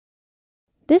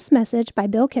This message by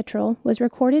Bill Kittrell was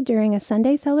recorded during a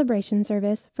Sunday celebration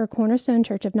service for Cornerstone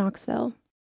Church of Knoxville.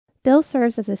 Bill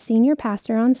serves as a senior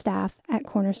pastor on staff at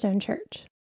Cornerstone Church.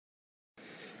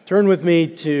 Turn with me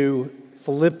to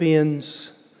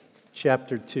Philippians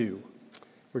chapter 2.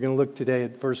 We're going to look today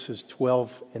at verses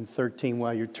 12 and 13.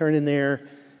 While you're turning there,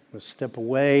 I'm going to step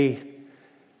away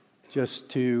just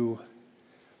to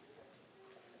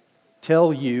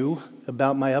tell you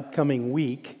about my upcoming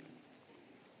week.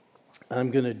 I'm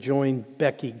going to join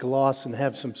Becky Gloss and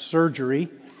have some surgery.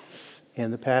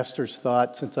 And the pastors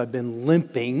thought, since I've been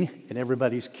limping, and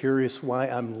everybody's curious why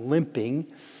I'm limping,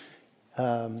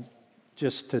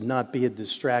 just to not be a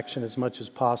distraction as much as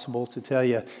possible, to tell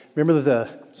you,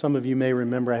 some of you may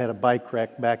remember I had a bike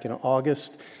wreck back in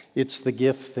August. It's the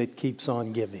gift that keeps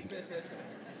on giving.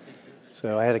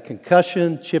 So I had a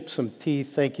concussion, chipped some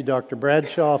teeth. Thank you, Dr.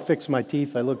 Bradshaw. Fixed my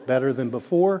teeth. I look better than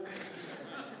before.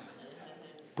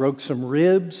 Broke some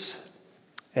ribs,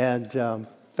 and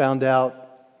found out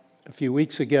a few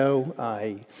weeks ago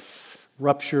I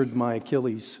ruptured my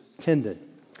Achilles tendon.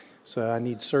 So I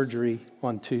need surgery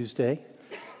on Tuesday.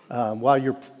 While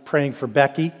you're praying for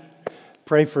Becky,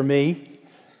 pray for me.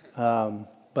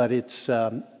 But it's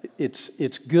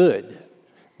good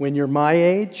when you're my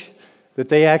age that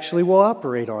they actually will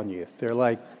operate on you. They're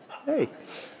like, hey,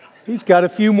 he's got a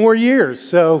few more years.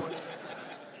 So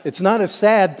it's not a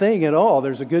sad thing at all.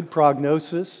 There's a good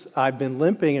prognosis. I've been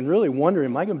limping and really wondering,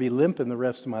 am I going to be limping the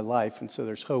rest of my life? And so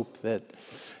there's hope that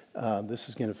this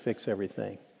is going to fix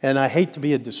everything. And I hate to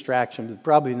be a distraction, but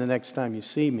probably the next time you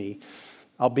see me,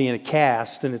 I'll be in a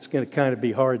cast, and it's going to kind of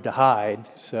be hard to hide.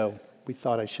 So we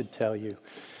thought I should tell you,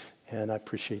 and I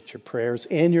appreciate your prayers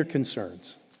and your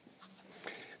concerns.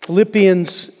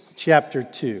 Philippians chapter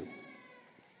 2.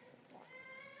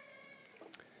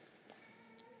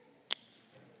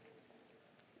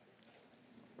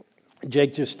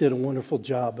 Jake just did a wonderful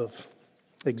job of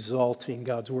exalting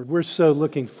God's Word. We're so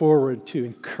looking forward to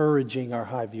encouraging our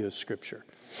high view of Scripture.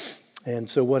 And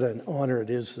so what an honor it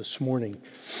is this morning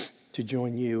to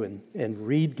join you and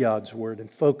read God's Word and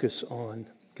focus on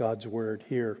God's Word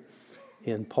here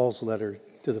in Paul's letter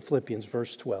to the Philippians,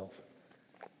 verse 12.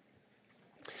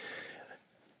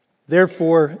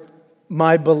 Therefore,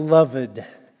 my beloved,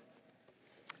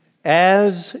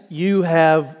 as you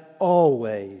have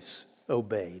always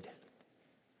obeyed,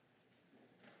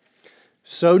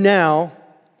 so now,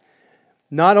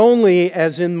 not only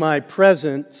as in my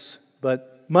presence,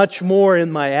 but much more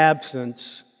in my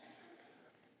absence,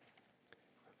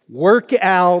 work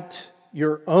out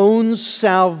your own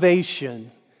salvation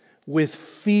with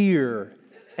fear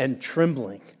and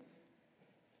trembling.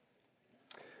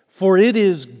 For it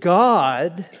is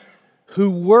God who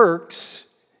works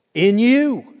in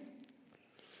you,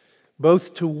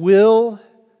 both to will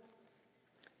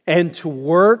and to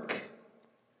work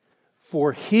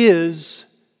for His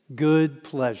good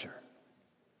pleasure.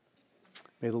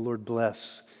 May the Lord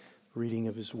bless reading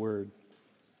of His Word.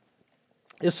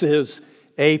 This is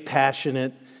a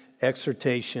passionate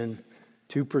exhortation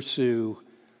to pursue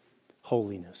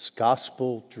holiness,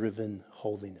 gospel-driven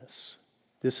holiness.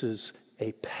 This is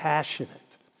a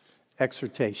passionate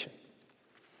exhortation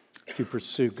to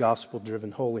pursue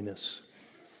gospel-driven holiness.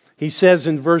 He says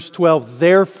in verse 12,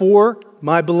 therefore,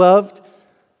 my beloved,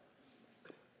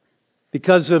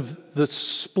 because of the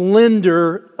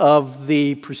splendor of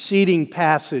the preceding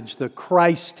passage, the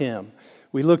Christ hymn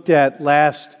we looked at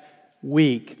last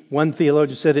week, one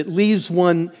theologian said it leaves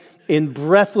one in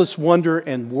breathless wonder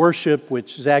and worship,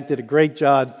 which Zach did a great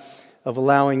job of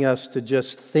allowing us to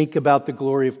just think about the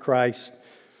glory of Christ.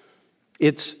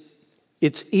 It's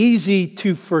easy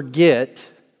to forget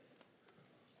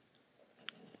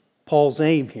Paul's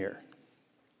aim here,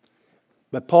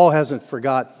 but Paul hasn't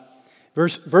forgotten.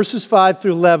 Verses 5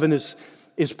 through 11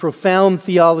 is profound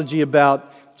theology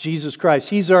about Jesus Christ.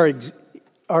 He's our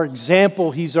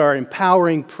example. He's our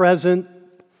empowering present.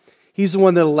 He's the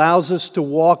one that allows us to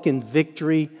walk in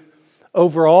victory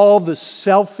over all the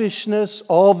selfishness,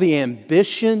 all the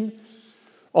ambition,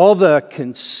 all the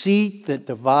conceit that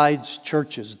divides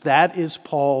churches. That is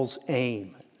Paul's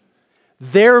aim.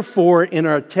 Therefore, in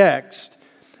our text,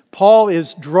 Paul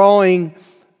is drawing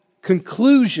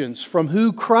conclusions from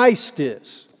who Christ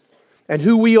is and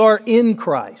who we are in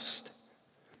Christ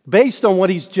based on what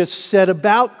he's just said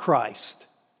about Christ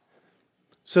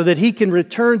so that he can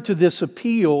return to this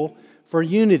appeal for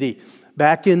unity.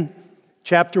 Back in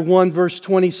chapter 1, verse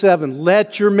 27,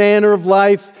 let your manner of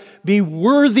life be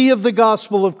worthy of the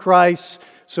gospel of Christ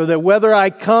so that whether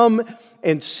I come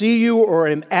and see you or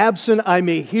am absent, I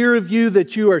may hear of you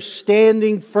that you are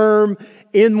standing firm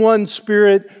in one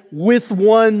spirit, with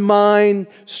one mind,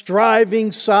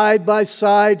 striving side by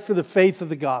side for the faith of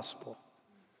the gospel.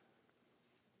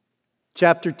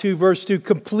 Chapter 2, verse 2,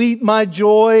 complete my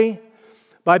joy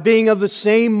by being of the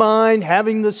same mind,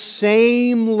 having the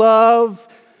same love,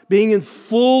 being in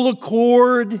full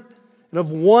accord and of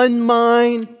one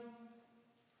mind.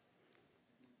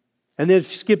 And then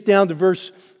skip down to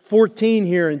verse 14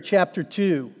 here in chapter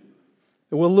 2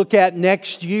 that we'll look at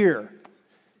next year.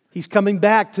 He's coming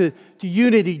back to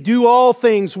unity. Do all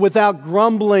things without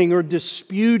grumbling or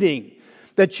disputing,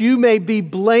 that you may be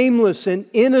blameless and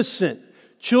innocent,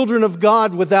 children of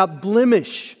God without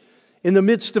blemish, in the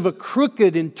midst of a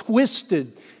crooked and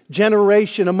twisted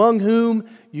generation, among whom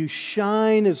you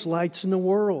shine as lights in the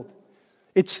world.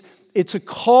 It's a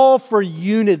call for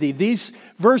unity. These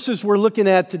verses we're looking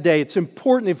at today, it's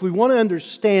important if we want to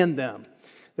understand them,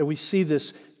 that we see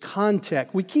this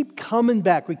context. We keep coming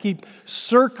back. We keep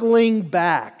circling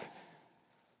back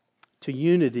to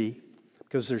unity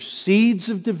because there's seeds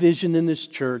of division in this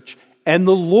church, and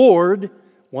the Lord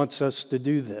wants us to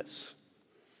do this.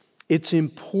 It's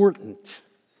important,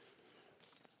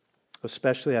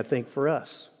 especially, I think, for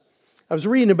us. I was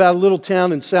reading about a little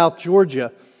town in South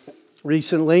Georgia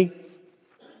recently.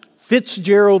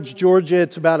 Fitzgerald, Georgia.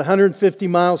 It's about 150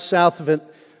 miles south of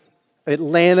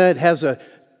Atlanta. It has a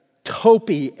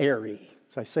topiary.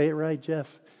 Did I say it right, Jeff?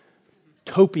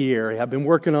 Topiary. I've been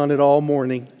working on it all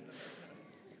morning.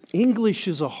 English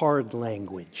is a hard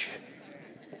language.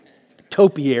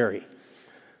 Topiary.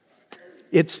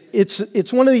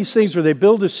 It's one of these things where they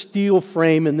build a steel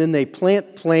frame and then they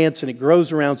plant plants and it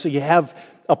grows around. So you have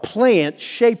a plant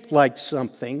shaped like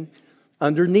something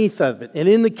underneath of it. And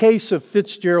in the case of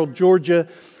Fitzgerald, Georgia,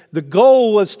 the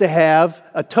goal was to have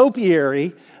a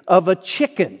topiary of a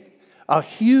chicken, a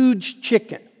huge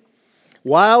chicken.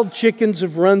 Wild chickens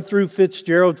have run through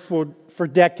Fitzgerald for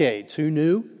decades. Who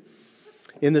knew?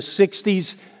 In the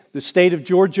 60s, the state of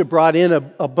Georgia brought in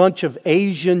a bunch of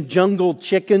Asian jungle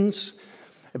chickens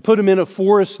and put them in a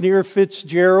forest near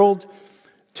Fitzgerald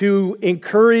to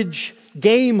encourage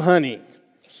game hunting.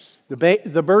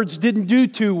 The birds didn't do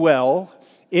too well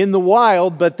in the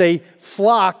wild, but they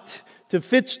flocked to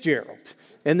Fitzgerald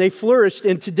and they flourished.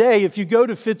 And today, if you go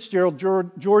to Fitzgerald,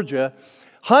 Georgia,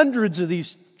 hundreds of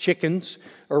these chickens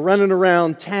are running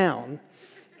around town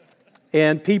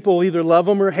and people either love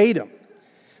them or hate them.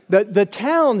 The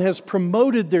town has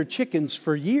promoted their chickens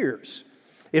for years.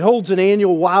 It holds an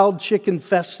annual wild chicken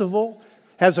festival,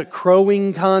 has a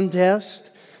crowing contest.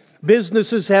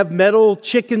 Businesses have metal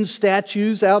chicken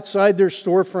statues outside their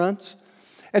storefronts.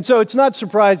 And so it's not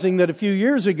surprising that a few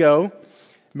years ago,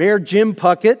 Mayor Jim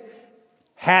Puckett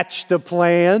hatched a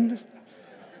plan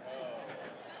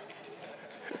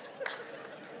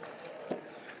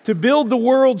to build the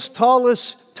world's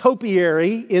tallest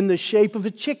topiary in the shape of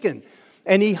a chicken.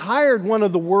 And he hired one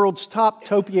of the world's top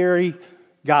topiary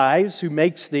guys who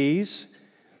makes these.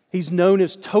 He's known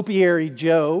as Topiary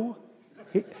Joe.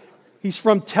 He's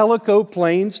from Tellico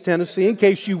Plains, Tennessee, in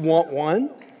case you want one.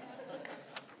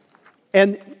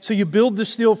 And so you build the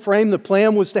steel frame. The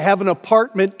plan was to have an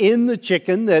apartment in the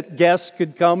chicken that guests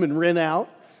could come and rent out.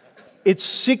 It's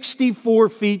 64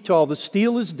 feet tall. The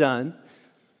steel is done.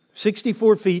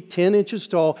 64 feet, 10 inches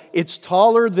tall. It's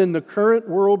taller than the current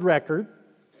world record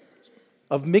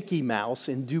of Mickey Mouse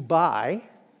in Dubai.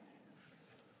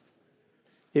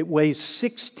 It weighs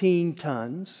 16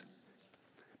 tons,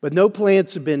 but no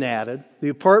plants have been added. The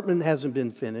apartment hasn't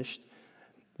been finished.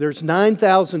 There's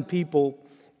 9,000 people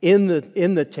in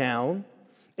the town,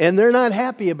 and they're not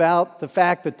happy about the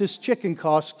fact that this chicken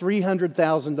costs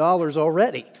 $300,000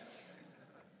 already.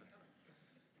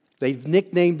 They've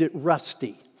nicknamed it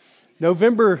Rusty.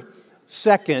 November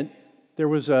 2nd, there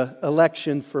was an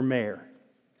election for mayor.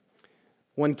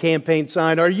 One campaign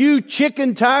sign, "Are you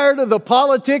chicken tired of the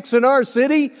politics in our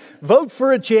city? Vote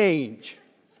for a change."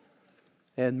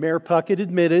 And Mayor Puckett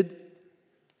admitted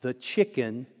the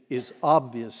chicken is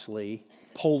obviously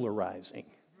polarizing.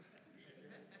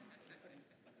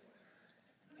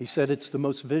 He said it's the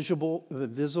most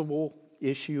visible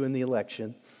issue in the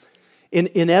election.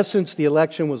 In essence, the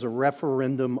election was a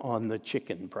referendum on the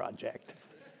chicken project.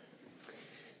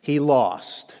 He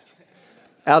lost.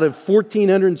 Out of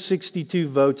 1,462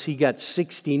 votes, he got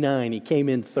 69. He came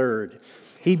in third.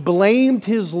 He blamed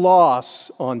his loss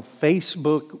on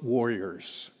Facebook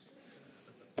warriors,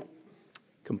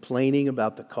 complaining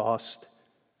about the cost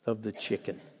of the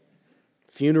chicken.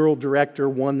 Funeral director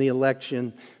won the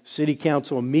election. City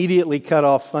council immediately cut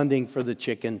off funding for the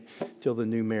chicken till the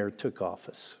new mayor took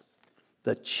office.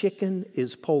 The chicken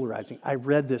is polarizing. I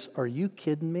read this. Are you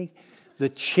kidding me? The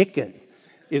chicken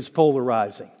is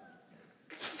polarizing.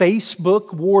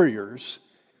 Facebook warriors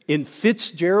in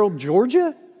Fitzgerald,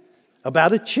 Georgia,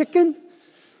 about a chicken?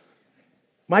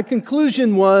 My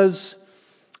conclusion was,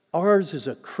 ours is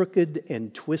a crooked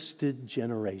and twisted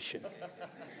generation.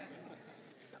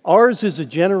 Ours is a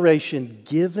generation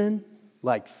given,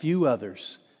 like few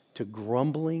others, to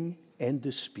grumbling and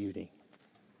disputing.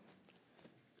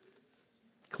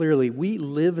 Clearly, we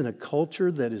live in a culture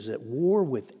that is at war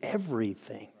with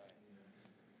everything.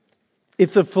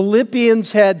 If the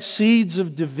Philippians had seeds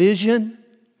of division,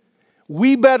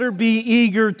 we better be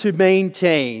eager to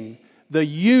maintain the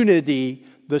unity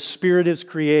the Spirit has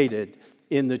created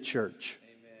in the church.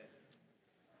 Amen.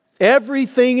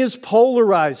 Everything is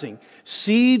polarizing.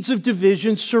 Seeds of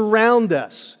division surround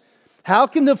us. How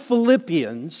can the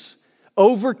Philippians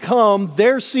overcome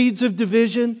their seeds of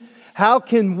division? How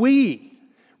can we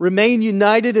remain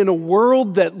united in a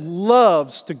world that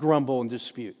loves to grumble and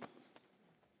dispute?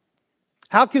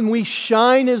 How can we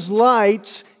shine as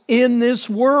lights in this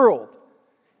world?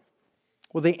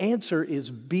 Well, the answer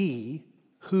is be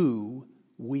who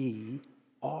we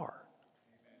are.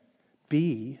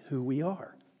 Be who we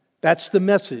are. That's the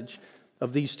message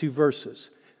of these two verses.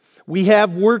 We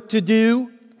have work to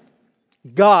do.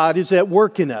 God is at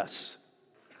work in us.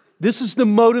 This is the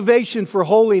motivation for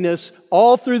holiness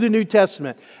all through the New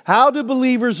Testament. How do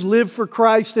believers live for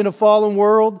Christ in a fallen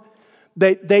world?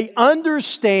 They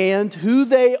understand who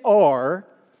they are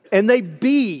and they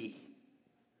be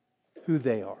who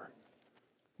they are.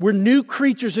 We're new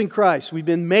creatures in Christ. We've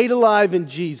been made alive in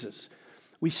Jesus.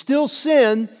 We still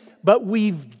sin, but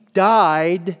we've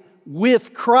died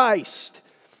with Christ.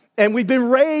 And we've been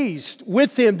raised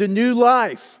with Him to new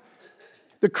life.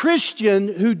 The Christian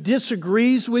who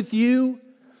disagrees with you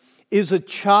is a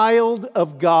child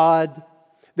of God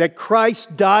that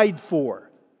Christ died for.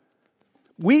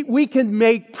 We can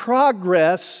make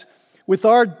progress with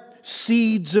our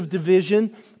seeds of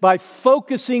division by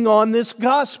focusing on this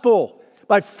gospel,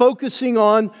 by focusing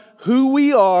on who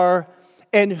we are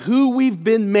and who we've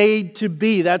been made to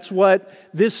be. That's what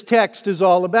this text is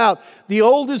all about. The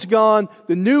old is gone,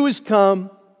 the new has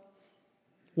come.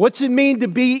 What's it mean to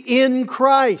be in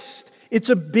Christ? It's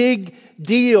a big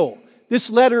deal. This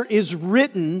letter is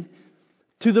written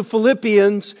to the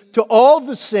Philippians, to all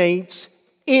the saints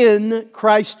in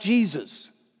Christ Jesus.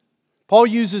 Paul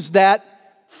uses that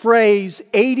phrase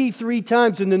 83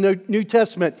 times in the New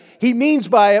Testament. He means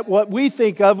by it what we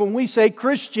think of when we say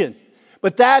Christian.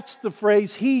 But that's the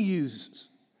phrase he uses.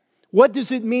 What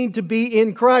does it mean to be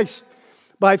in Christ?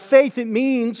 By faith, it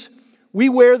means we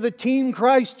wear the Team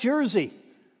Christ jersey.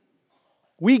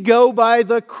 We go by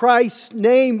the Christ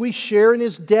name. We share in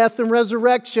His death and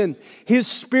resurrection. His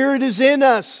Spirit is in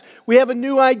us. We have a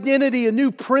new identity, a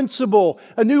new principle,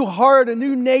 a new heart, a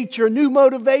new nature, a new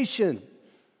motivation.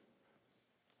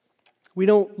 We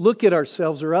don't look at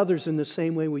ourselves or others in the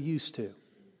same way we used to.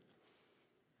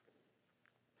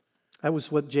 That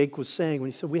was what Jake was saying when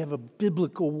he said we have a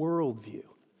biblical worldview.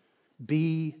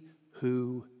 Be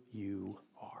who you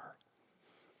are.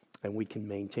 And we can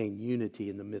maintain unity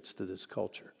in the midst of this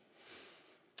culture.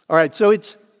 All right, so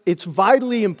it's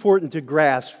vitally important to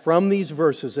grasp from these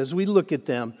verses as we look at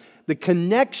them the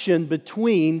connection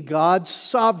between God's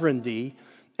sovereignty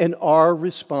and our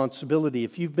responsibility.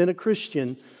 If you've been a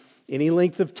Christian any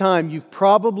length of time, you've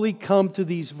probably come to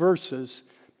these verses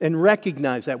and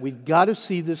recognize that. We've got to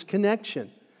see this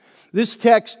connection. This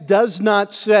text does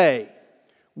not say,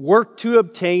 work to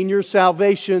obtain your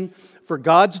salvation, for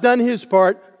God's done His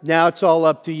part, now it's all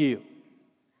up to you.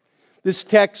 This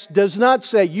text does not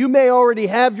say, you may already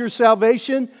have your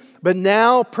salvation, but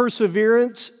now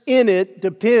perseverance in it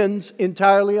depends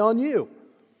entirely on you.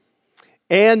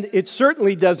 And it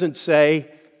certainly doesn't say,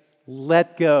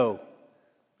 let go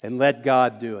and let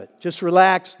God do it. Just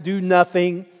relax, do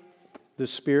nothing. The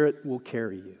Spirit will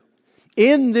carry you.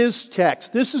 In this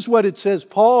text, this is what it says.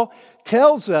 Paul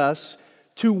tells us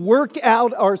to work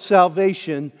out our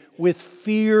salvation with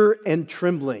fear and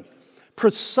trembling,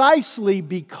 precisely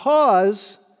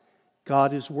because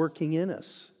God is working in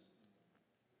us.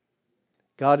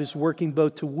 God is working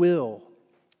both to will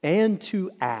and to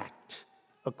act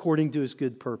according to His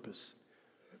good purpose.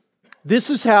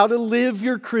 This is how to live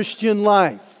your Christian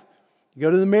life. You go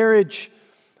to the marriage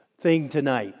thing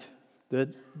tonight,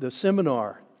 the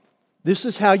seminar. This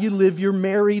is how you live your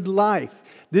married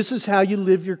life. This is how you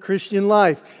live your Christian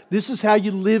life. This is how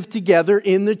you live together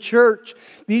in the church.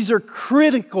 These are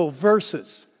critical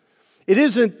verses. It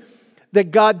isn't that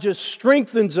God just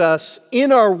strengthens us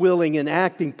in our willing and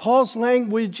acting. Paul's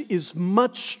language is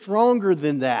much stronger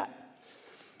than that.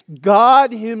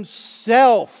 God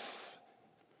Himself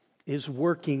is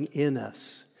working in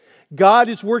us. God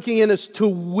is working in us to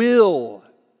will,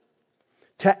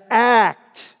 to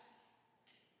act.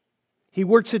 He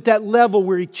works at that level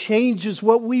where He changes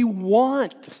what we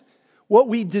want, what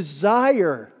we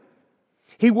desire.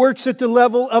 He works at the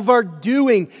level of our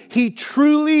doing. He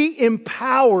truly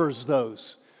empowers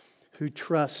those who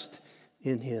trust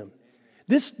in Him.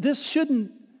 This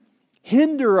shouldn't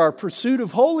hinder our pursuit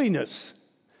of holiness.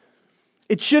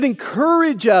 It should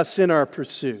encourage us in our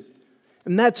pursuit.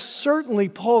 And that's certainly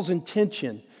Paul's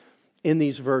intention in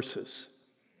these verses.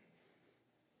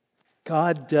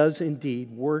 God does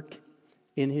indeed work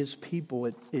in His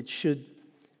people. It should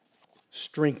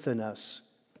strengthen us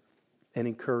and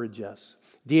encourage us.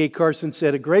 D.A. Carson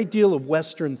said, "A great deal of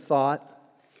Western thought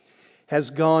has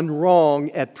gone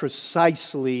wrong at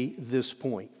precisely this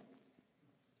point.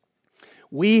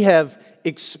 We have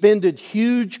expended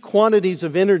huge quantities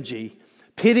of energy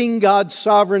pitting God's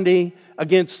sovereignty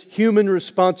against human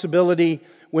responsibility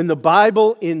when the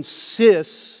Bible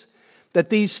insists that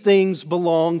these things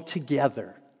belong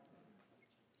together.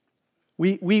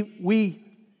 We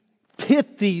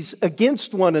pit these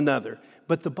against one another,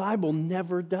 but the Bible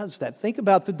never does that. Think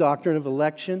about the doctrine of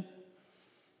election.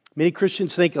 Many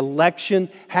Christians think election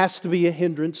has to be a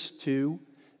hindrance to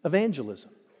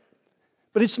evangelism.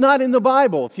 But it's not in the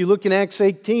Bible. If you look in Acts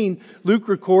 18, Luke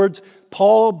records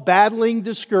Paul battling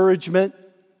discouragement,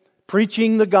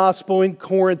 preaching the gospel in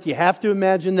Corinth. You have to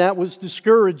imagine that was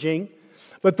discouraging.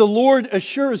 But the Lord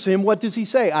assures him, what does He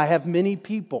say? I have many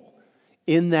people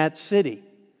in that city.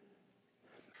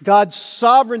 God's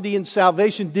sovereignty and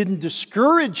salvation didn't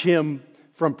discourage him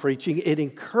from preaching. It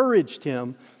encouraged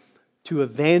him to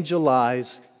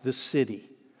evangelize the city.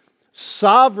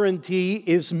 Sovereignty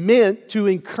is meant to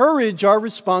encourage our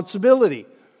responsibility.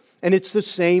 And it's the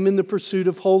same in the pursuit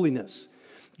of holiness.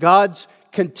 God's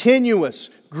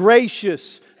continuous,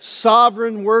 gracious,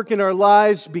 sovereign work in our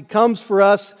lives becomes for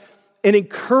us an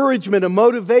encouragement, a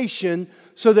motivation,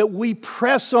 so that we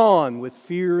press on with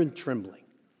fear and trembling.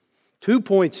 2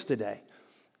 points today,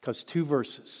 because 2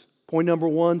 verses. Point number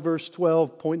 1, verse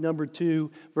 12. Point number 2,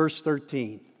 verse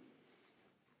 13.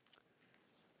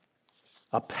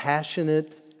 A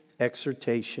passionate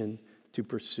exhortation to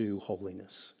pursue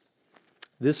holiness.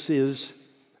 This is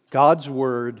God's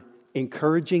Word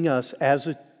encouraging us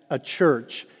as a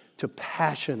church to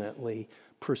passionately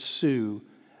pursue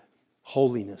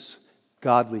holiness,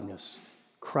 godliness,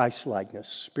 Christ-likeness,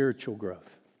 spiritual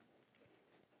growth.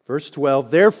 Verse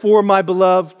 12, therefore, my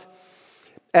beloved,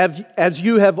 as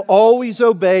you have always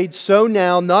obeyed, so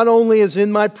now, not only as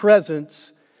in my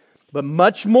presence, but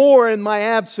much more in my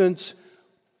absence,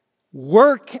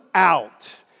 work out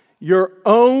your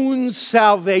own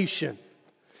salvation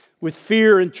with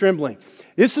fear and trembling.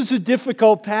 This is a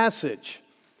difficult passage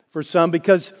for some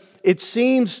because it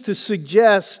seems to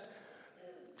suggest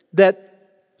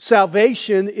that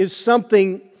salvation is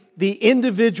something the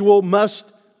individual must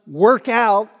work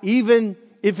out, even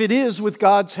if it is with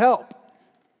God's help.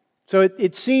 So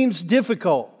it seems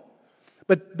difficult.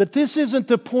 But this isn't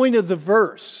the point of the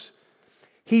verse.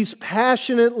 He's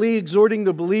passionately exhorting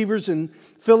the believers in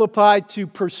Philippi to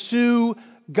pursue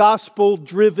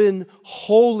gospel-driven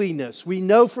holiness. We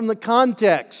know from the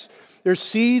context there's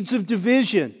seeds of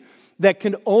division that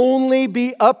can only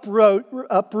be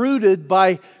uprooted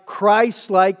by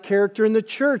Christ-like character in the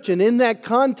church. And in that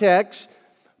context,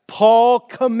 Paul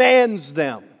commands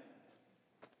them,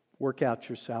 work out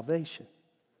your salvation.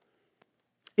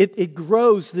 It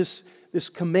grows, this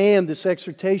command, this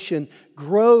exhortation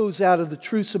grows out of the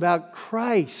truths about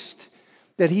Christ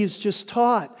that he has just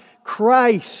taught.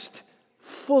 Christ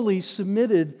fully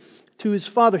submitted to His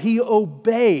Father. He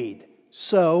obeyed,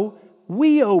 so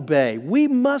we obey. We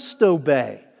must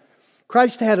obey.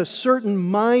 Christ had a certain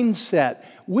mindset.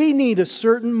 We need a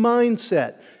certain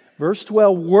mindset. Verse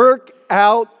 12, work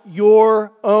out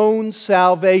your own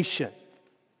salvation.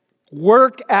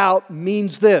 Work out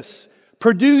means this.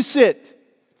 Produce it.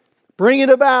 Bring it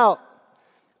about.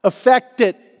 Affect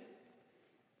it.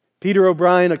 Peter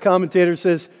O'Brien, a commentator,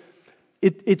 says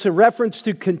it's a reference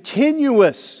to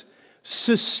continuous,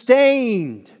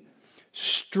 sustained,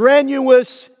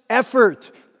 strenuous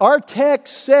effort. Our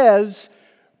text says,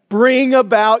 bring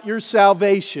about your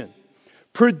salvation.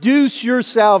 Produce your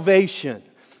salvation.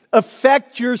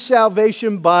 Affect your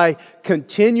salvation by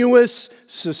continuous,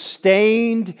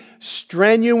 sustained,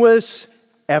 strenuous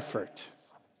effort.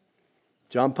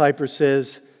 John Piper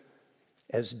says,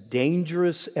 as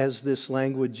dangerous as this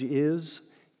language is,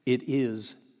 it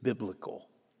is biblical.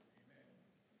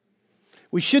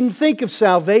 We shouldn't think of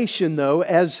salvation, though,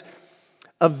 as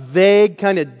a vague,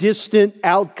 kind of distant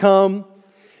outcome.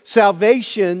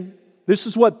 Salvation, this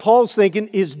is what Paul's thinking,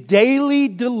 is daily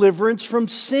deliverance from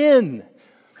sin.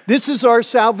 This is our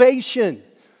salvation.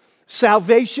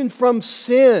 Salvation from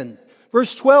sin.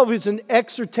 Verse 12 is an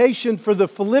exhortation for the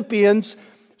Philippians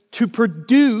to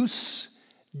produce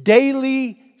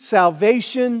daily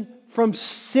salvation from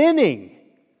sinning.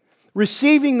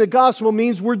 Receiving the gospel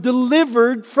means we're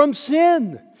delivered from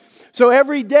sin. So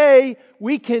every day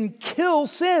we can kill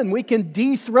sin. We can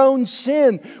dethrone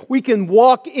sin. We can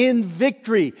walk in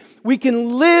victory. We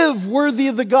can live worthy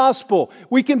of the gospel.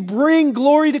 We can bring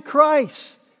glory to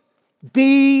Christ.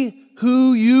 Be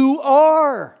who you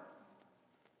are.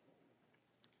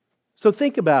 So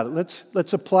think about it.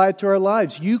 Let's apply it to our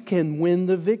lives. You can win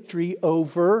the victory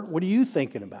over, what are you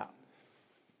thinking about?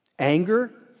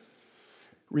 Anger,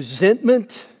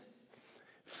 resentment,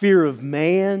 fear of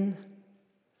man,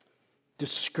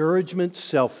 discouragement,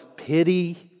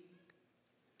 self-pity,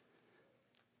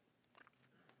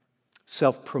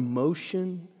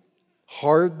 self-promotion,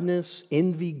 hardness,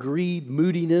 envy, greed,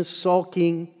 moodiness,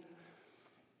 sulking,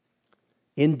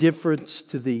 indifference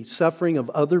to the suffering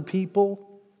of other people,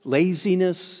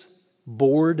 laziness,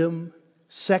 boredom,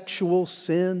 sexual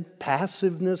sin,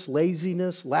 passiveness,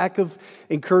 laziness, lack of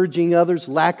encouraging others,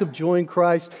 lack of joy in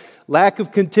Christ, lack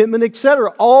of contentment,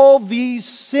 etc. All these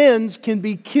sins can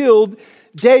be killed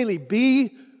daily.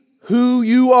 Be who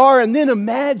you are. And then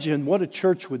imagine what a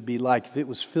church would be like if it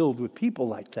was filled with people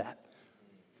like that.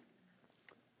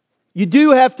 You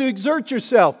do have to exert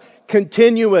yourself.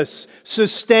 Continuous,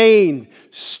 sustained,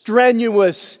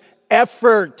 strenuous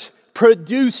effort.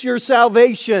 Produce your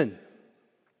salvation.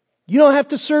 You don't have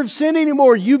to serve sin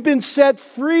anymore. You've been set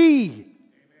free.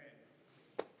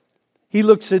 He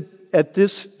looks at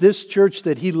this church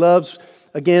that he loves.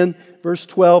 Again, verse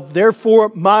 12.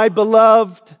 Therefore, my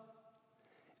beloved,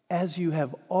 as you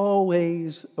have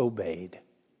always obeyed.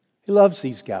 He loves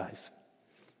these guys.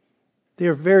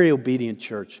 They're a very obedient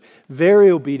church. Very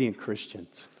obedient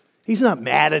Christians. He's not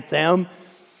mad at them.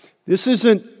 This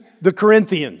isn't the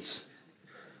Corinthians.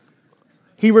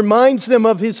 He reminds them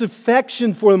of his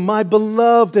affection for them, my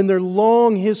beloved, and their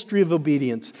long history of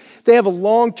obedience. They have a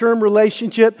long-term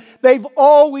relationship. They've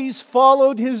always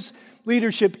followed his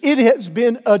leadership. It has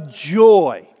been a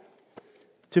joy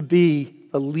to be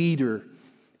a leader,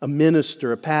 a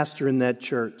minister, a pastor in that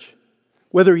church.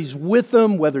 Whether he's with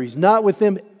them, whether he's not with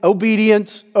them,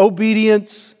 obedience,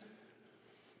 obedience.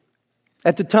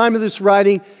 At the time of this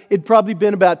writing, it'd probably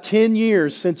been about 10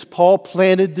 years since Paul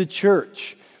planted the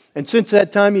church. And since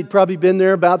that time, he'd probably been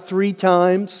there about 3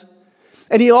 times.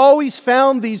 And he always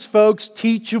found these folks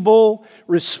teachable,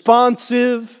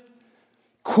 responsive,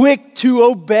 quick to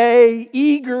obey,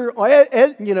 eager,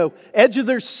 edge of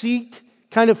their seat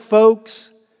kind of folks.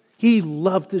 He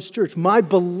loved this church. My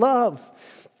beloved.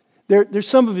 They're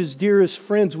some of his dearest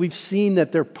friends. We've seen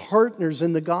that they're partners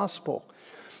in the gospel.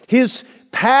 His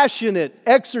passionate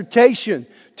exhortation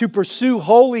to pursue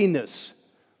holiness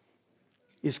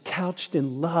is couched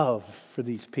in love for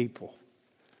these people.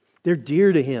 They're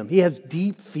dear to him. He has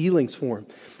deep feelings for them.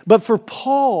 But for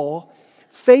Paul,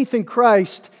 faith in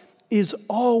Christ is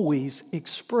always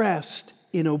expressed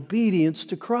in obedience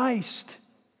to Christ.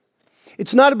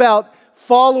 It's not about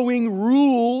following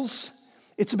rules.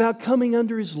 It's about coming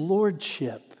under his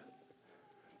lordship.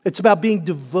 It's about being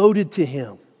devoted to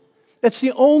him. That's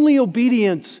the only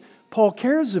obedience Paul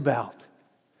cares about.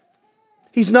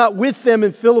 He's not with them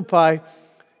in Philippi,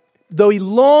 though he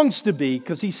longs to be,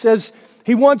 because he says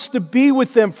he wants to be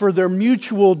with them for their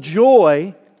mutual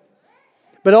joy,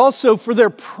 but also for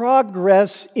their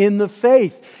progress in the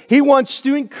faith. He wants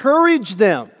to encourage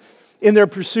them in their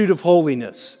pursuit of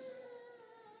holiness.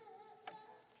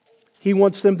 He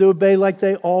wants them to obey like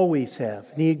they always have.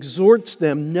 And he exhorts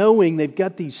them knowing they've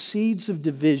got these seeds of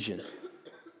division.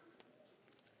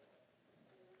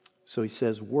 So he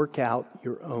says, work out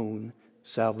your own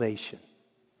salvation.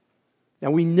 Now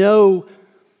we know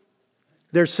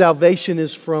their salvation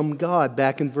is from God.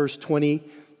 Back in verse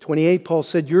 28, Paul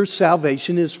said, your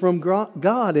salvation is from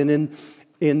God. And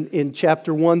in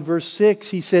chapter 1, verse 6,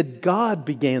 he said, God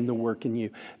began the work in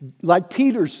you. Like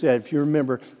Peter said, if you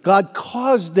remember, God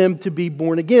caused them to be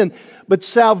born again. But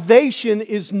salvation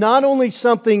is not only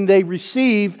something they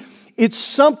receive, it's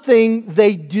something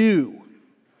they do.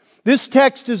 This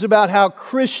text is about how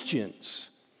Christians,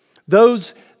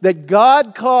 those that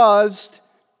God caused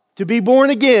to be born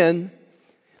again,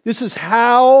 this is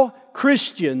how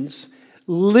Christians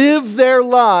live their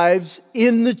lives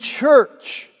in the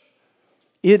church.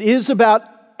 It is about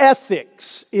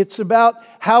ethics. It's about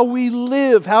how we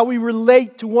live, how we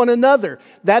relate to one another.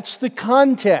 That's the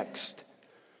context.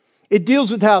 It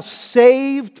deals with how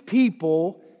saved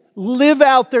people live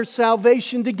out their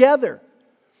salvation together.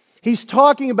 He's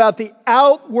talking about the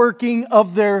outworking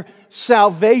of their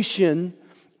salvation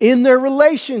in their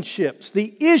relationships.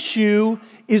 The issue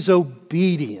is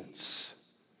obedience.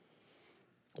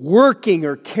 Working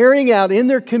or carrying out in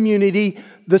their community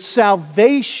the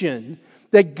salvation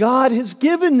that God has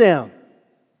given them.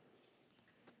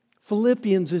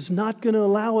 Philippians is not going to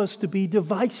allow us to be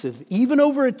divisive, even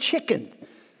over a chicken.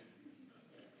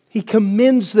 He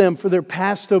commends them for their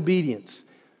past obedience.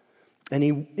 And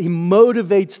he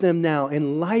motivates them now,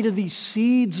 in light of these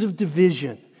seeds of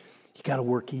division, you got to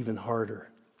work even harder.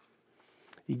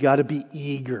 You got to be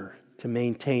eager to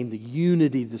maintain the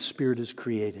unity the Spirit has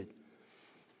created.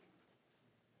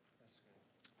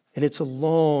 And it's a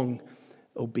long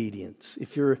obedience.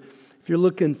 If you're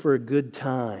looking for a good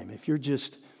time, if you're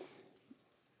just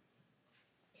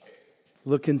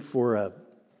looking for a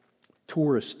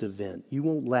tourist event, you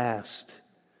won't last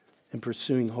in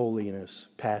pursuing holiness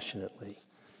passionately.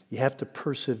 You have to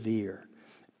persevere.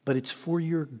 But it's for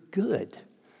your good.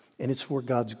 And it's for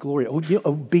God's glory.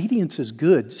 Obedience is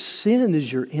good. Sin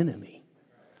is your enemy.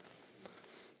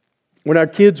 When our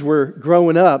kids were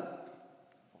growing up,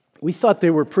 we thought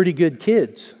they were pretty good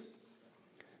kids.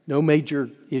 No major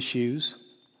issues.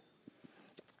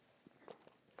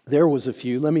 There was a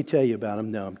few. Let me tell you about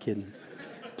them. No, I'm kidding.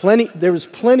 There was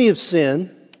plenty of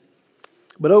sin.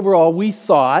 But overall, we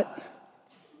thought,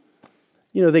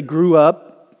 they grew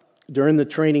up during the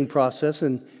training process,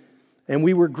 and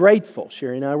we were grateful.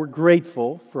 Sherry and I were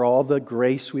grateful for all the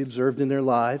grace we observed in their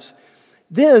lives.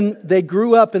 Then they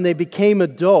grew up and they became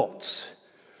adults.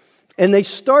 And they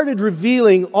started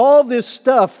revealing all this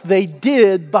stuff they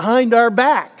did behind our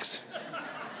backs.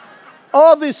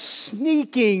 All this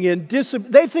sneaking and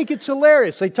they think it's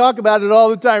hilarious. They talk about it all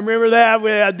the time. Remember that?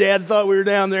 Well, Dad thought we were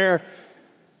down there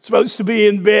supposed to be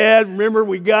in bed. Remember,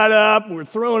 we got up, we were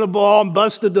throwing a ball and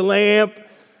busted the lamp.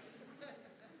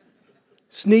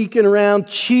 Sneaking around,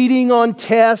 cheating on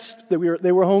tests. They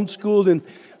were homeschooled and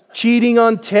cheating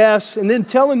on tests. And then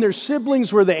telling their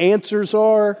siblings where the answers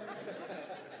are.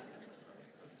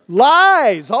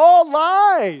 Lies, all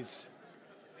lies.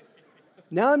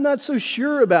 Now I'm not so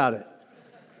sure about it.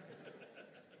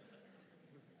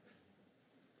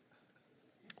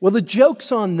 Well, the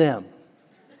joke's on them.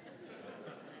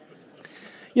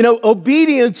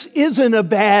 Obedience isn't a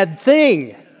bad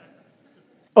thing.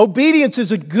 Obedience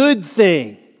is a good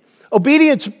thing.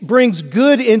 Obedience brings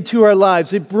good into our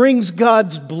lives. It brings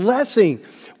God's blessing.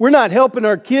 We're not helping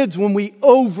our kids when we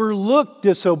overlook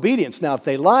disobedience. Now, if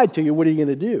they lied to you, what are you going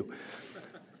to do?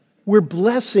 We're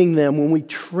blessing them when we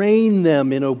train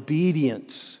them in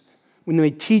obedience, when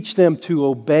we teach them to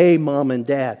obey mom and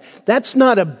dad. That's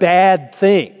not a bad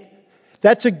thing.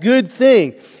 That's a good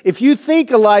thing. If you think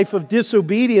a life of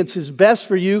disobedience is best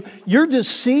for you, you're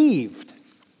deceived.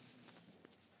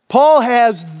 Paul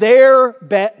has their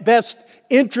best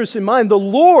interest in mind. The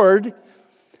Lord,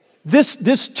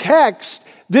 this text,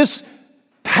 this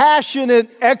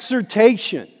passionate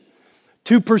exhortation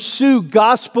to pursue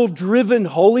gospel-driven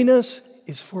holiness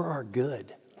is for our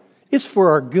good. It's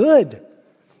for our good.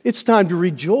 It's time to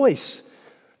rejoice.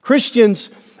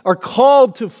 Christians are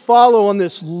called to follow on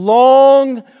this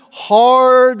long,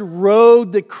 hard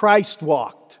road that Christ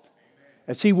walked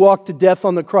as He walked to death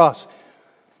on the cross.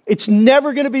 It's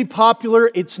never going to be popular.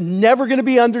 It's never going to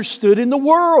be understood in the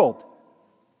world.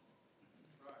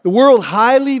 The world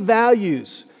highly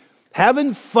values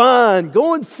having fun,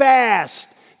 going fast,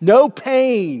 no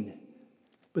pain.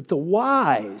 But the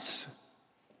wise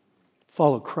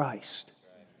follow Christ.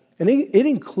 And it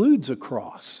includes a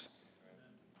cross.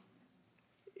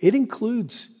 It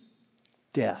includes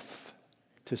death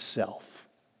to self.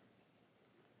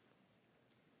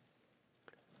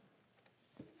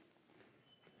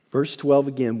 Verse 12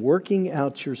 again, working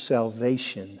out your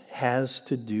salvation has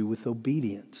to do with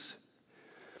obedience.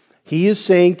 He is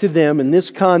saying to them in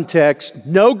this context,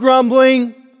 no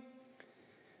grumbling,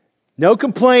 no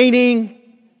complaining,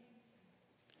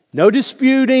 no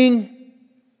disputing,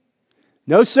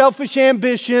 no selfish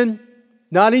ambition,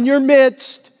 not in your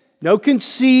midst, no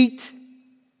conceit.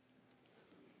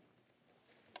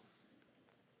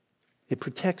 It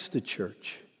protects the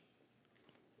church.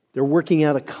 They're working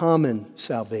out a common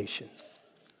salvation.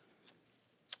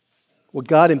 What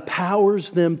God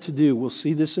empowers them to do, we'll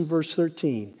see this in verse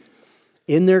 13,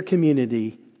 in their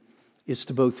community is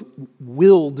to both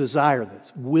desire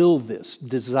this,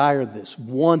 desire this,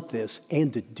 want this,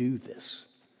 and to do this.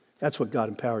 That's what God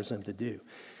empowers them to do.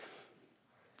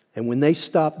 And when they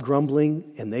stop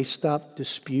grumbling and they stop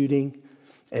disputing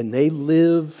and they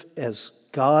live as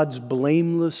God's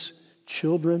blameless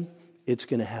children, it's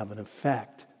going to have an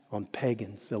effect on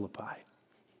pagan Philippi.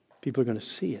 People are going to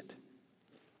see it.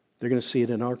 They're going to see it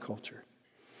in our culture.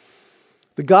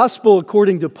 The gospel,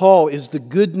 according to Paul, is the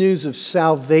good news of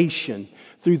salvation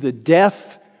through the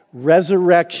death,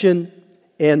 resurrection,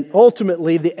 and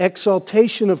ultimately the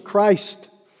exaltation of Christ,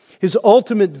 His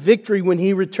ultimate victory when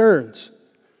He returns.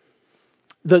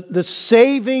 The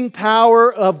saving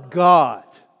power of God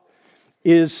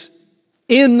is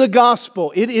in the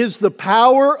gospel. It is the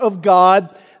power of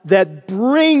God that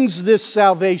brings this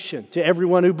salvation to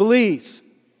everyone who believes.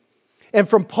 And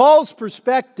from Paul's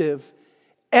perspective,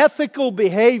 ethical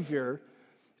behavior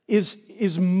is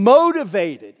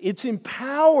motivated, it's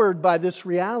empowered by this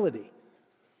reality.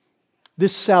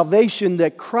 This salvation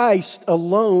that Christ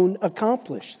alone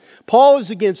accomplished. Paul is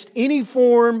against any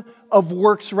form of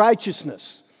works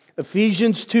righteousness.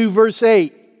 Ephesians 2 verse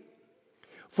 8.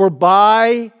 For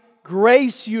by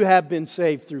grace you have been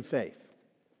saved through faith.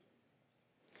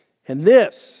 And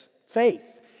this,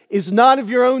 faith, is not of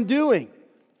your own doing.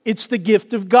 It's the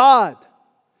gift of God.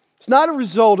 It's not a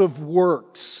result of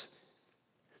works.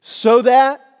 So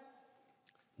that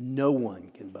no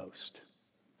one can boast.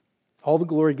 All the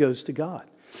glory goes to God.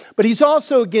 But he's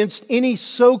also against any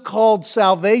so-called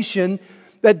salvation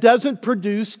that doesn't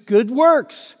produce good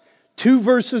works. 2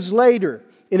 verses later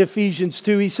in Ephesians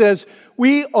 2, he says,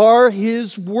 we are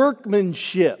His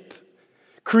workmanship,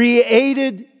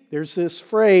 created, there's this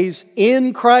phrase,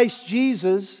 in Christ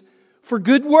Jesus for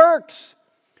good works,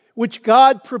 which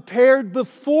God prepared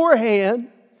beforehand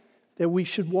that we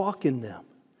should walk in them.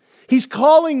 He's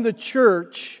calling the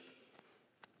church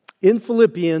in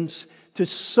Philippians to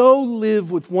so live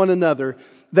with one another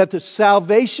that the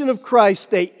salvation of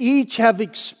Christ they each have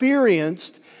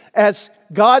experienced as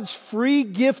God's free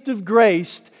gift of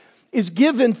grace is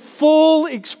given full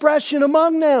expression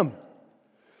among them.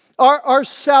 Our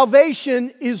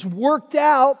salvation is worked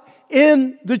out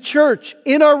in the church,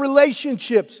 in our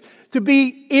relationships. To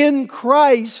be in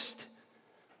Christ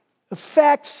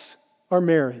affects our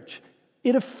marriage.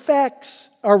 It affects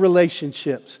our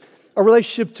relationships. Our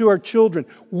relationship to our children.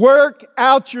 Work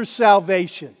out your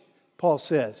salvation, Paul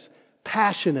says.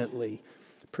 Passionately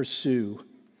pursue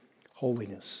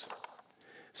holiness.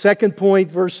 Second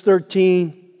point, verse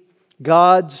 13.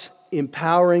 God's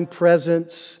empowering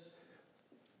presence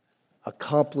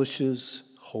accomplishes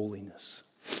holiness.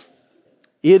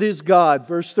 It is God,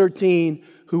 verse 13,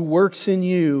 who works in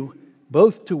you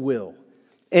both to will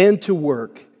and to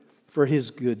work for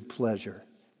His good pleasure.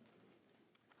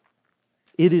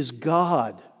 It is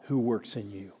God who works in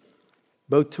you,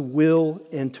 both to will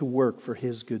and to work for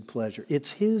His good pleasure.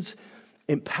 It's His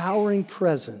empowering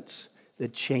presence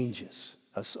that changes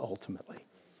us ultimately.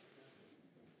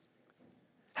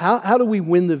 How do we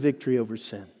win the victory over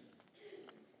sin?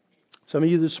 Some of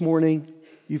you this morning,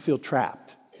 you feel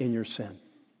trapped in your sin.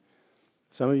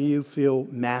 Some of you feel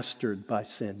mastered by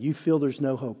sin. You feel there's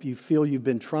no hope. You feel you've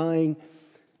been trying.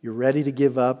 You're ready to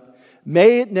give up.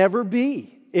 May it never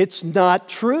be. It's not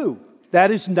true. That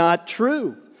is not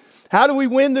true. How do we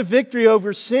win the victory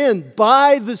over sin?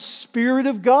 By the Spirit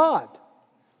of God.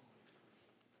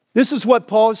 This is what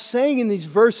Paul is saying in these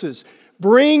verses.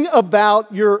 Bring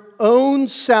about your own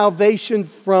salvation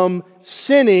from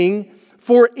sinning,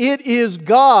 for it is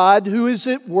God who is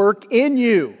at work in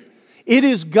you. It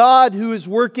is God who is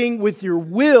working with your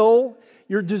will,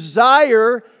 your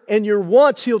desire, and your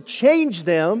wants. He'll change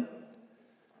them.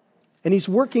 And He's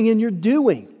working in your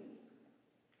doing.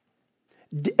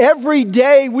 Every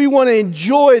day we want to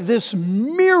enjoy this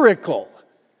miracle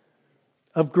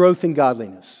of growth in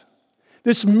godliness.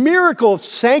 This miracle of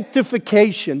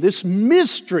sanctification, this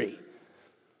mystery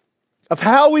of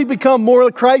how we become more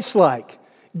Christ-like.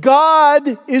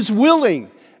 God is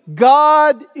willing.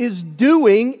 God is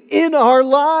doing in our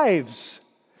lives.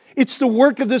 It's the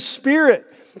work of the Spirit.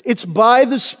 It's by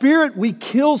the Spirit we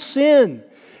kill sin.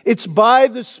 It's by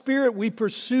the Spirit we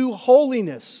pursue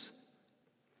holiness.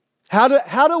 How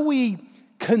do we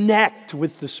connect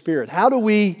with the Spirit? How do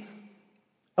we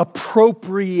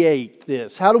appropriate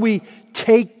this? How do we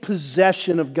take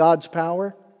possession of God's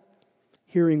power?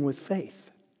 Hearing with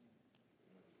faith.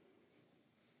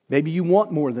 Maybe you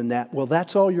want more than that. Well,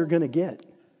 that's all you're going to get.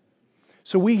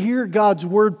 So we hear God's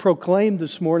word proclaimed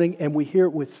this morning, and we hear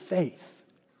it with faith.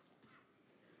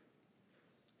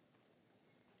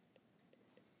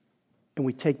 And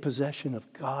we take possession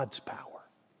of God's power.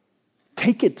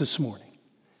 Take it this morning.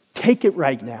 Take it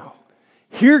right now.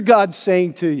 Hear God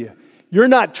saying to you, you're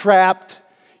not trapped.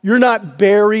 You're not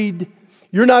buried.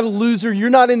 You're not a loser. You're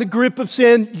not in the grip of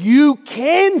sin. You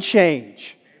can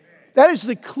change. That is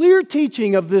the clear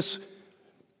teaching of this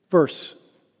verse.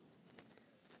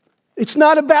 It's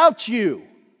not about you.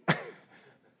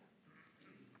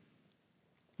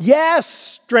 Yes,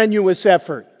 strenuous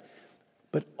effort,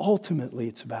 but ultimately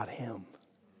it's about Him.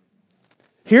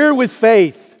 Here with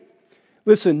faith.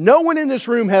 Listen, no one in this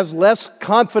room has less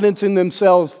confidence in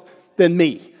themselves than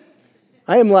me.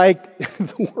 I am like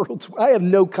I have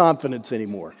no confidence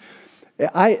anymore.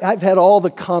 I've had all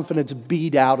the confidence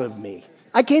beat out of me.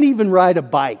 I can't even ride a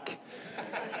bike.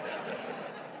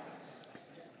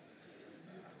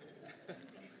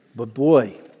 But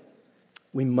boy,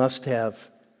 we must have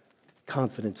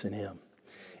confidence in Him.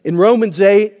 In Romans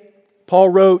 8, Paul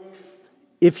wrote,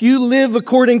 "If you live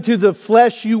according to the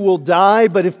flesh, you will die,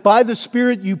 but if by the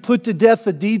Spirit you put to death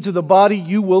the deeds of the body,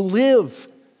 you will live."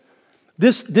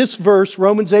 This verse,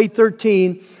 Romans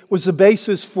 8:13, was the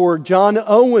basis for John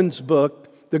Owen's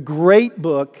book, the great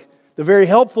book, the very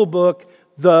helpful book,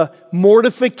 The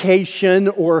Mortification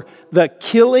or the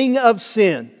Killing of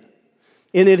Sin.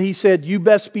 In it he said, you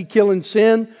best be killing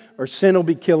sin or sin will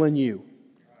be killing you.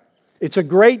 It's a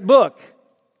great book.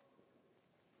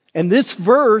 And this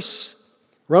verse,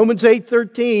 Romans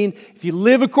 8:13, if you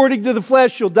live according to the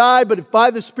flesh, you'll die, but if by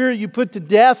the Spirit you put to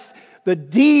death the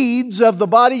deeds of the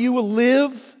body, you will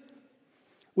live,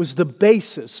 was the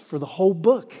basis for the whole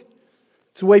book.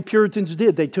 It's the way Puritans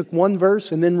did. They took one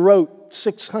verse and then wrote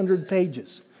 600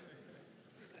 pages.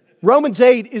 Romans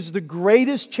 8 is the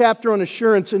greatest chapter on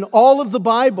assurance in all of the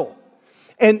Bible.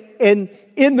 And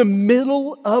in the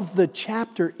middle of the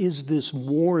chapter is this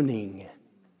warning.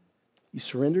 You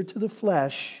surrender to the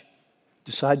flesh,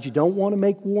 decide you don't want to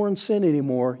make war and sin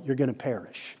anymore, you're going to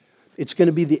perish. It's going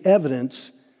to be the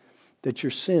evidence that your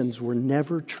sins were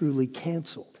never truly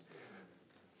canceled.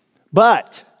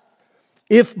 But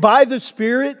if by the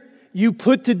Spirit you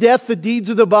put to death the deeds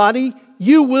of the body,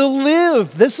 you will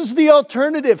live. This is the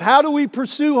alternative. How do we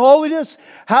pursue holiness?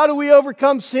 How do we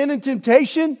overcome sin and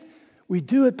temptation? We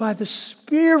do it by the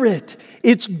Spirit.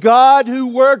 It's God who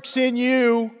works in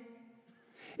you.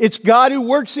 It's God who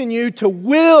works in you to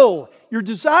will. Your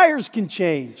desires can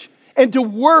change. And to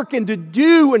work and to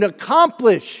do and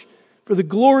accomplish for the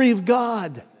glory of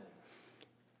God.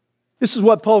 This is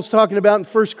what Paul's talking about in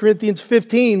 1 Corinthians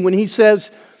 15 when he says,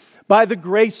 by the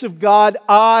grace of God,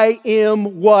 I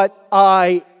am what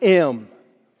I am.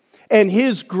 And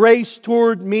His grace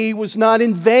toward me was not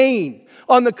in vain.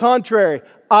 On the contrary,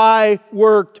 I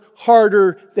worked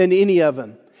harder than any of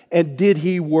them. And did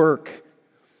He work?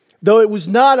 Though it was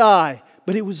not I,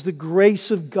 but it was the grace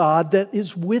of God that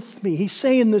is with me. He's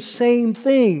saying the same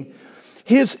thing.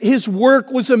 His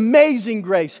work was amazing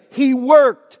grace. He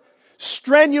worked,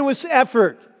 strenuous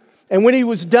effort. And when He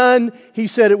was done, He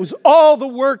said it was all the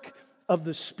work of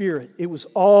the Spirit. It was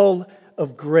all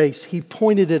of grace. He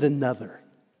pointed at another.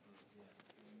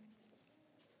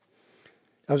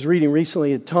 I was reading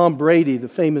recently that Tom Brady, the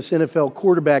famous NFL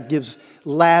quarterback, gives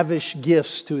lavish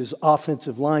gifts to his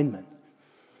offensive linemen.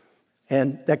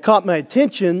 And that caught my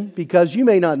attention because you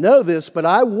may not know this, but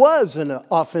I was an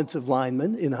offensive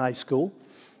lineman in high school.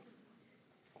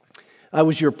 I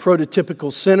was your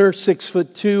prototypical center,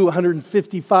 6'2",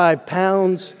 155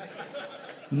 pounds,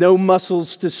 no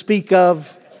muscles to speak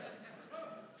of.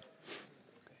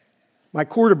 My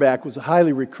quarterback was a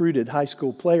highly recruited high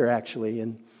school player, actually,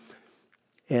 and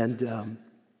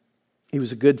he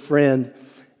was a good friend.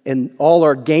 And all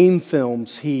our game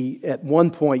films, he, at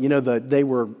one point, they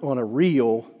were on a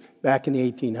reel back in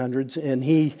the 1800s, and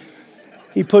he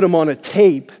put them on a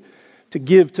tape to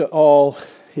give to all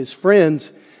his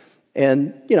friends.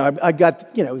 And, I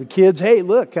got, the kids, hey,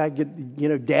 look, I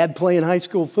get, Dad playing high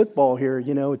school football here.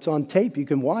 It's on tape. You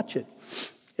can watch it.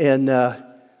 And,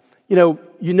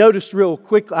 you noticed real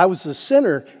quick, I was the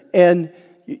center, and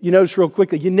you noticed real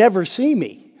quickly, you never see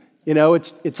me.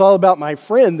 It's all about my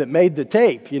friend that made the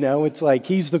tape. It's like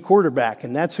he's the quarterback,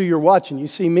 and that's who you're watching. You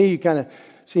see me, you kind of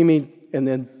see me, and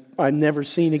then I'm never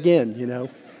seen again,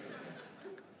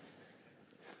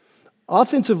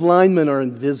 Offensive linemen are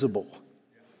invisible,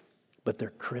 but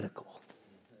they're critical.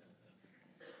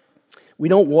 We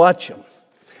don't watch them.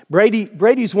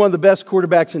 Brady's one of the best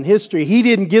quarterbacks in history. He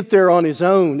didn't get there on his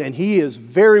own, and he is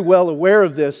very well aware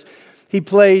of this. He's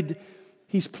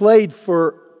played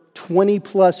for 20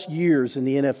 plus years in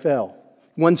the NFL.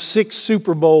 Won 6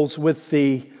 Super Bowls with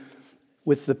the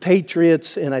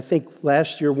Patriots, and I think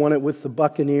last year won it with the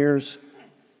Buccaneers.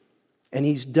 And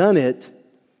he's done it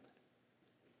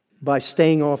by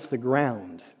staying off the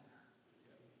ground.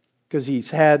 Because he's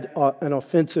had an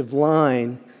offensive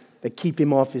line that keep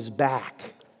him off his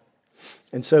back.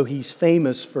 And so he's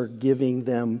famous for giving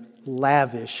them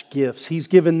lavish gifts. He's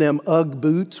given them Ugg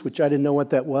boots, which I didn't know what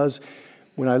that was.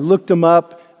 When I looked them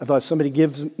up, I thought, if somebody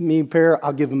gives me a pair,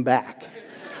 I'll give them back.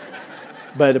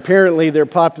 But apparently they're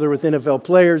popular with NFL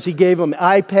players. He gave them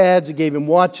iPads, he gave them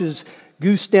watches,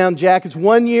 goose down jackets.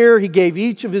 One year he gave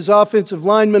each of his offensive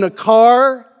linemen a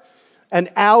car, an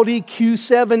Audi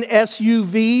Q7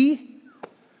 SUV.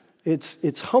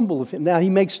 It's humble of him. Now he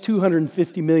makes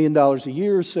 $250 million a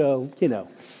year, so,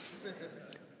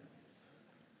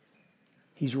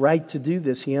 he's right to do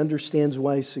this. He understands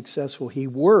why he's successful. He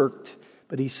worked,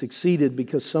 but he succeeded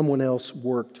because someone else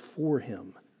worked for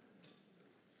him.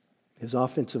 His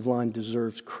offensive line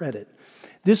deserves credit.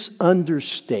 This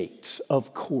understates,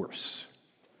 of course,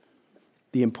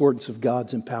 the importance of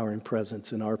God's empowering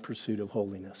presence in our pursuit of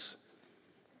holiness.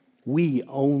 We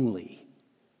only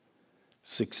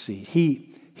succeed.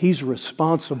 He's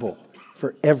responsible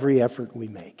for every effort we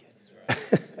make.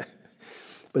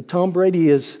 But Tom Brady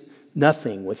is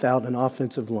nothing without an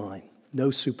offensive line. No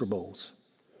Super Bowls.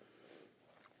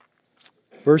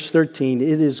 Verse 13,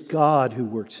 it is God who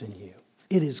works in you.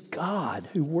 It is God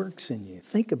who works in you.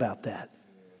 Think about that.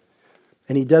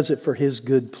 And he does it for his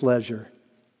good pleasure.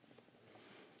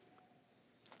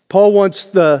 Paul wants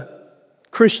the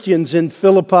Christians in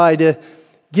Philippi to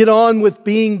get on with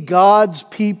being God's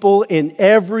people in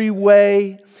every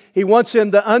way. He wants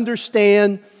them to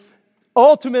understand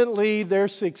ultimately their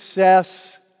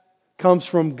success comes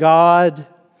from God.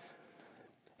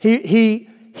 He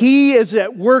is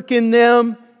at work in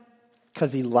them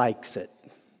because he likes it.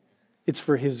 It's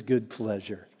for his good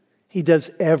pleasure. He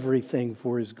does everything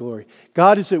for his glory.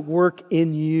 God is at work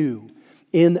in you,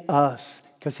 in us,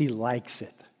 because he likes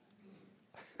it.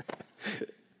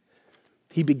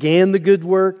 He began the good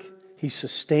work. He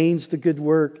sustains the good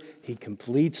work. He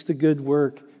completes the good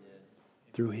work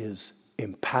through his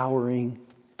empowering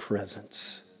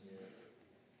presence.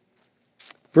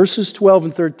 Verses 12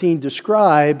 and 13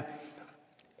 describe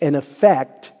an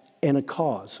effect and a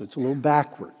cause. So it's a little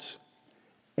backwards.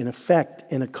 An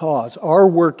effect and a cause. Our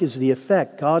work is the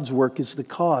effect. God's work is the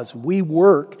cause. We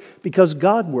work because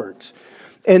God works.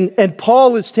 And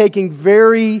Paul is taking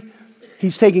great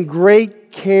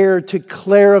care to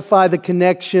clarify the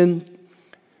connection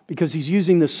because he's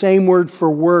using the same word for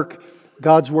work.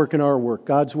 God's work and our work.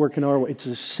 God's work and our work. It's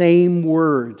the same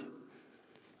word.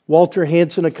 Walter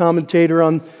Hansen, a commentator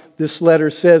on this letter,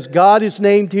 says, God is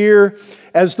named here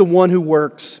as the one who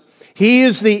works. He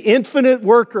is the infinite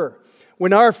worker.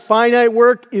 When our finite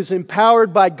work is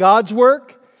empowered by God's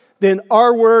work, then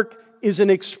our work is an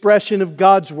expression of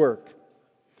God's work.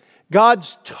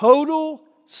 God's total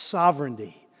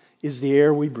sovereignty is the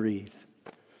air we breathe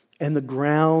and the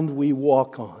ground we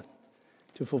walk on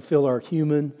to fulfill our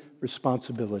human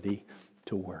responsibility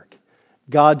to work.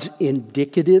 God's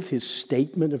indicative, his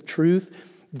statement of truth,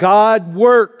 God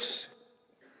works,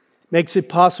 makes it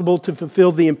possible to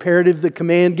fulfill the imperative, the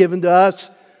command given to us,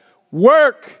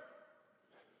 work.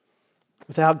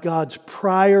 Without God's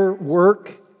prior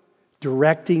work,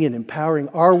 directing and empowering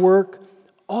our work,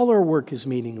 all our work is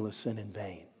meaningless and in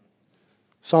vain.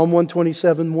 Psalm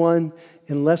 127:1,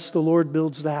 unless the Lord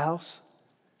builds the house,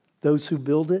 those who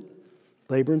build it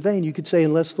labor in vain. You could say,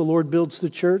 unless the Lord builds the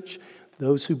church,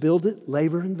 those who build it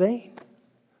labor in vain.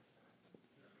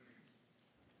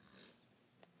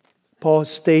 Paul has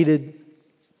stated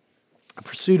a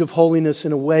pursuit of holiness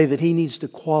in a way that he needs to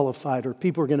qualify it or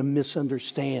people are going to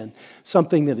misunderstand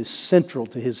something that is central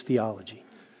to his theology.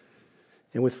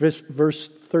 And with verse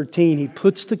 13, he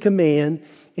puts the command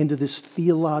into this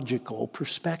theological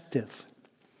perspective.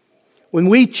 When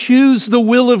we choose the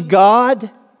will of God,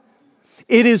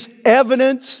 it is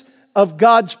evidence of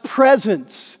God's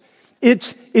presence.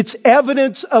 It's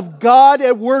evidence of God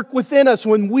at work within us.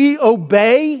 When we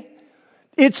obey,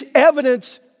 it's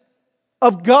evidence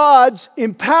of God's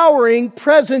empowering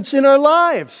presence in our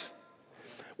lives.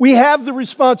 We have the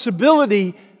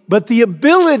responsibility, but the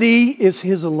ability is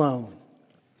his alone.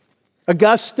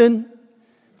 Augustine,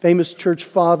 famous church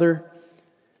father,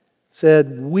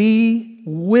 said, we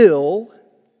will,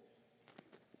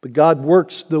 but God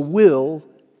works the will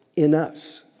in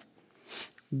us.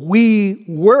 We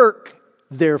work,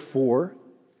 therefore,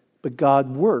 but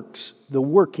God works the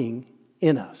working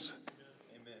in us.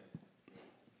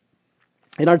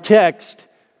 In our text,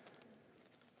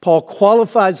 Paul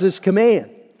qualifies this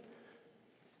command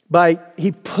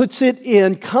he puts it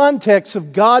in context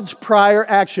of God's prior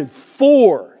action.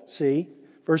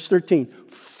 Verse 13,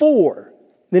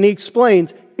 Then he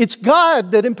explains, it's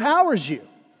God that empowers you.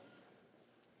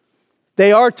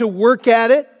 They are to work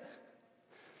at it.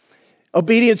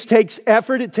 Obedience takes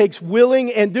effort, it takes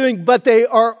willing and doing, but they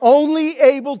are only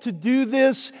able to do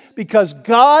this because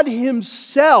God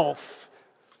himself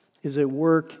is at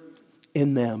work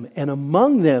in them and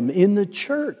among them in the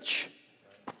church.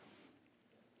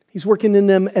 He's working in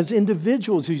them as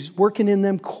individuals. He's working in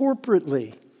them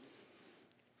corporately.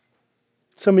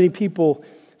 So many people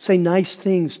say nice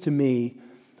things to me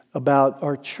about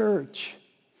our church.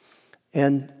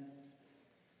 And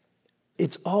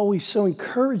it's always so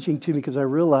encouraging to me because I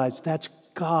realize that's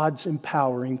God's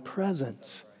empowering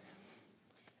presence.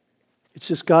 It's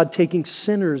just God taking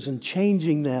sinners and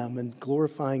changing them and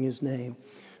glorifying His name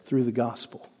through the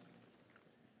gospel.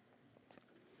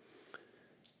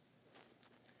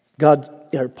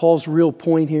 Paul's real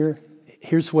point here,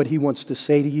 here's what he wants to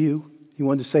say to you. He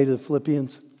wanted to say to the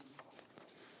Philippians,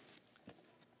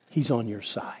 He's on your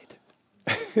side.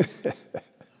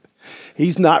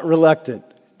 He's not reluctant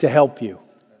to help you.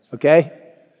 Okay?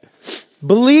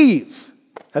 Believe.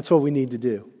 That's what we need to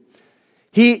do.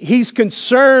 He's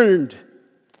concerned.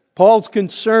 Paul's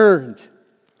concerned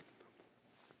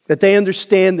that they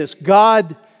understand this.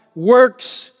 God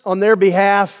works on their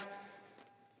behalf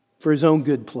for His own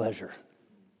good pleasure.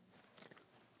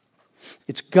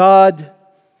 It's God,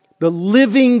 the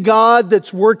living God,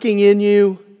 that's working in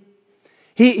you.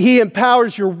 He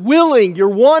empowers your willing, your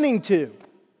wanting to.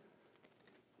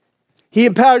 He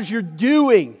empowers your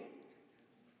doing.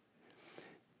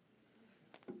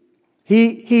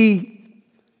 He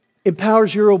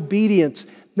empowers your obedience,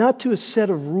 not to a set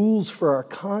of rules for our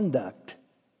conduct.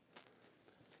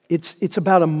 It's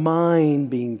about a mind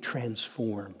being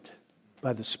transformed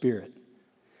by the Spirit.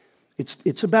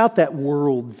 It's about that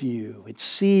worldview. It's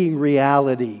seeing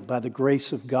reality by the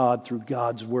grace of God through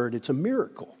God's Word. It's a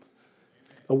miracle.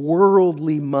 A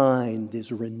worldly mind is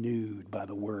renewed by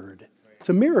the Word. It's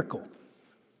a miracle.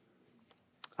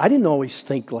 I didn't always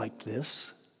think like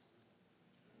this.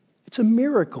 It's a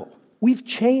miracle. We've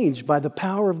changed by the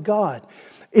power of God.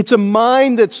 It's a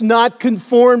mind that's not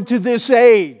conformed to this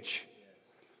age.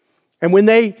 And when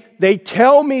they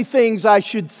tell me things I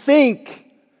should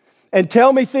think and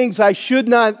tell me things I should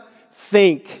not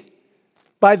think,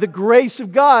 by the grace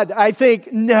of God, I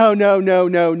think,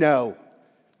 no.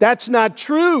 That's not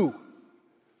true.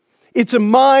 It's a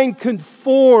mind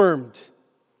conformed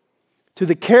to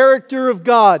the character of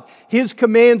God. His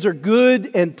commands are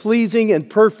good and pleasing and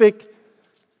perfect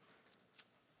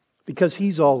because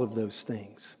He's all of those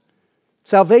things.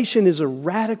 Salvation is a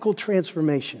radical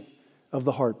transformation of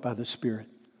the heart by the Spirit.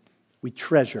 We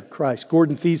treasure Christ.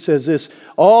 Gordon Fee says this,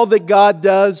 all that God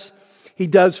does, He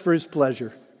does for His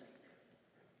pleasure.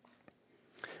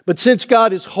 But since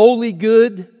God is wholly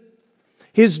good,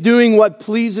 His doing what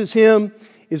pleases Him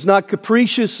is not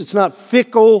capricious, it's not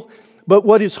fickle, but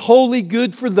what is wholly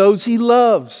good for those He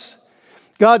loves.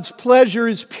 God's pleasure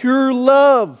is pure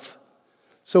love.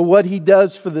 So what He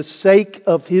does for the sake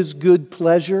of His good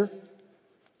pleasure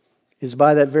is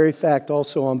by that very fact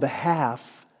also on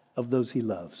behalf of those He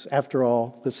loves. After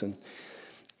all, listen,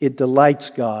 it delights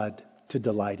God to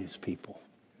delight His people.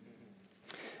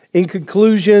 In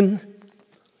conclusion,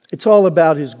 it's all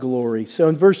about His glory. So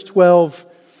in verse 12,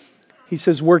 he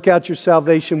says, work out your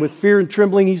salvation with fear and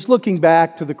trembling. He's looking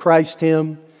back to the Christ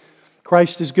hymn.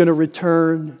 Christ is going to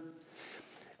return.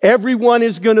 Everyone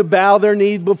is going to bow their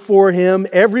knee before Him.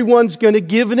 Everyone's going to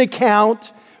give an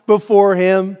account before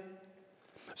Him.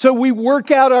 So we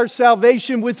work out our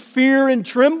salvation with fear and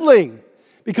trembling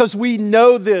because we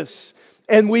know this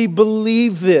and we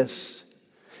believe this.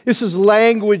 This is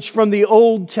language from the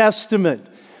Old Testament.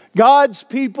 God's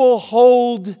people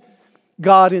hold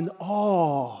God in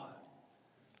awe.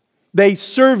 They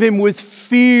serve Him with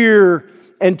fear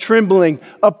and trembling,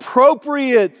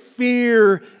 appropriate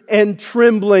fear and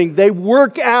trembling. They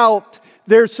work out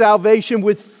their salvation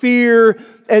with fear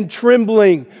and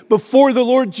trembling before the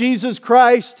Lord Jesus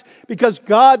Christ because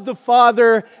God the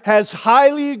Father has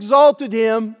highly exalted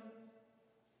Him.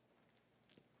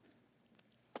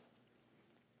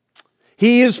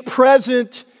 He is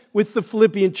present with the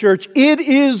Philippian church. It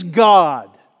is God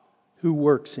who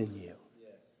works in you.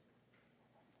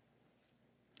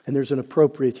 And there's an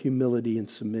appropriate humility and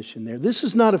submission there. This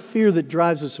is not a fear that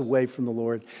drives us away from the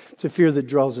Lord. It's a fear that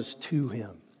draws us to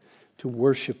Him, to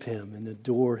worship Him and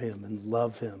adore Him and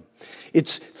love Him.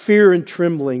 It's fear and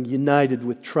trembling united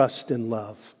with trust and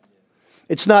love.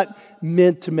 It's not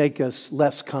meant to make us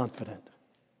less confident.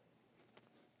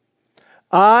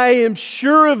 I am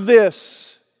sure of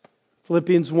this,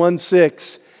 Philippians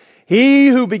 1:6. He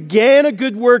who began a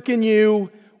good work in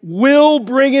you will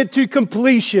bring it to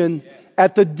completion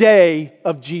at the day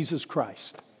of Jesus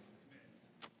Christ.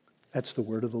 That's the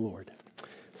word of the Lord.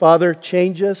 Father,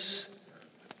 change us.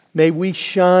 May we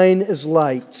shine as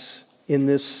lights in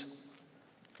this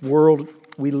world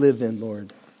we live in,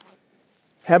 Lord.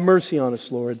 Have mercy on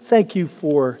us, Lord. Thank you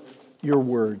for your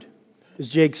word. As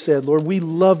Jake said, Lord, we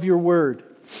love your word.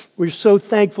 We're so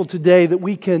thankful today that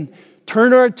we can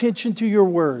turn our attention to your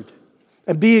word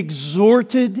and be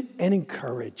exhorted and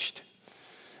encouraged.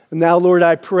 And now, Lord,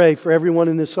 I pray for everyone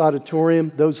in this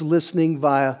auditorium, those listening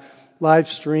via live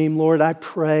stream, Lord, I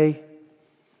pray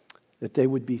that they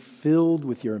would be filled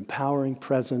with your empowering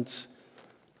presence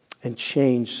and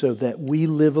changed so that we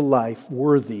live a life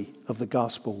worthy of the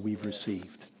gospel we've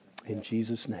received. In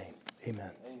Jesus' name,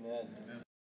 amen.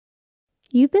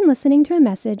 You've been listening to a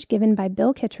message given by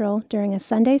Bill Kittrell during a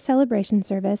Sunday celebration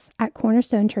service at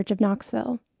Cornerstone Church of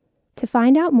Knoxville. To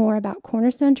find out more about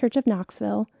Cornerstone Church of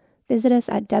Knoxville, visit us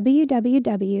at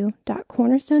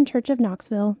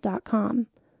www.cornerstonechurchofknoxville.com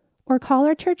or call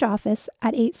our church office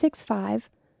at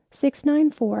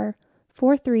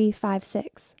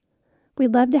 865-694-4356.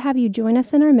 We'd love to have you join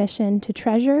us in our mission to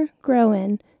treasure, grow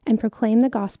in, and proclaim the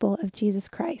gospel of Jesus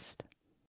Christ.